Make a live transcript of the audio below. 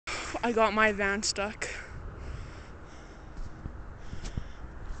I got my van stuck.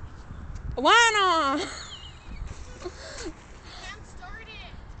 Alana! Can't start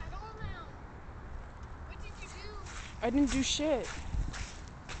it at all now. What did you do? I didn't do shit. I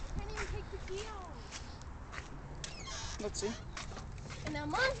can't even take the key out. Let's see. And now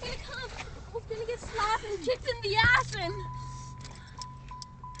mom's gonna come. Mom's gonna get slapped and kicked in the ass and...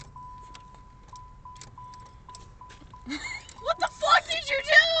 What the fuck did you do?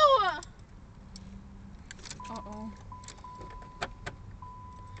 Uh-oh.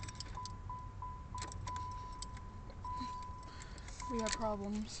 We have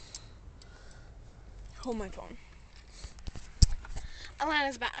problems. Hold my phone.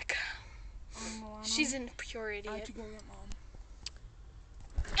 Alana's back. Alana, She's in pure idiot. I have to go get mom.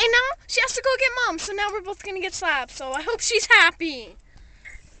 And now she has to go get mom, so now we're both gonna get slapped. So I hope she's happy.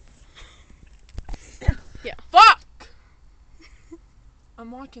 Yeah. Fuck!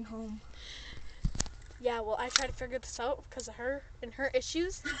 I'm walking home. Yeah, well, I tried to figure this out because of her and her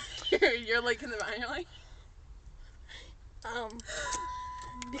issues. You're like in the van, you're like...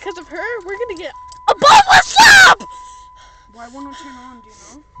 Because of her, we're gonna get a boneless slap! Why won't it turn on, do you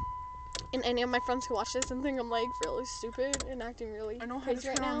know? And any of my friends who watch this and think I'm like really stupid and acting really I know how to crazy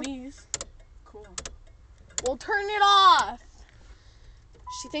turn right now. on these. Cool. Well, turn it off!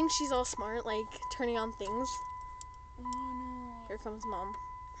 She thinks she's all smart, like turning on things. Oh no. Here comes mom.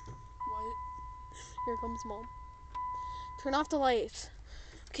 What? Here comes mom. Turn off the lights.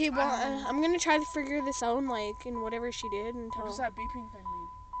 Okay, well, I'm gonna try to figure this out, like, in whatever she did and tell. What does that beeping thing mean?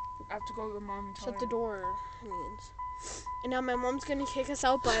 I have to go to mom and tell Shut her. the door, it means. And now my mom's gonna kick us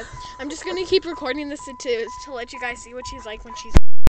out, but I'm just gonna keep recording this to let you guys see what she's like when she's